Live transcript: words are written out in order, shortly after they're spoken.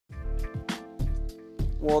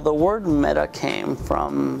Well, the word metta came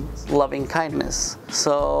from loving kindness.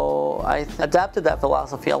 So I adapted that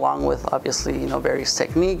philosophy along with obviously, various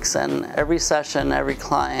techniques, and every session, every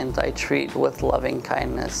client I treat with loving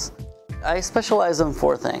kindness. I specialize in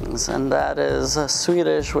 4 things, and that is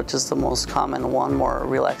Swedish, which is the most common one, more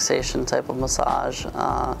relaxation type of massage,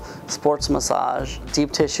 sports massage,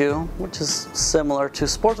 deep tissue, which is similar to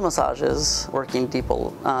sports massages, working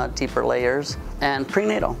deeper layers, and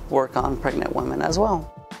prenatal, work on pregnant women as well.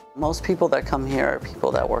 Most people that come here are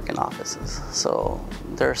people that work in offices, so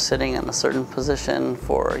they're sitting in a certain position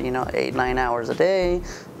for 8-9 hours a day,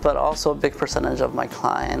 but also a big percentage of my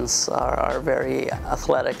clients are very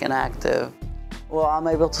athletic and active. Well, I'm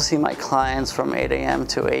able to see my clients from 8 a.m.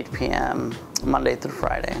 to 8 p.m. Monday through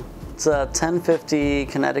Friday. It's 1050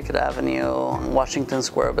 Connecticut Avenue, Washington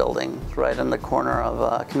Square building, right in the corner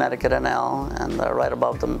of Connecticut and L, and right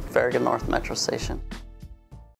above the Farragut North Metro Station.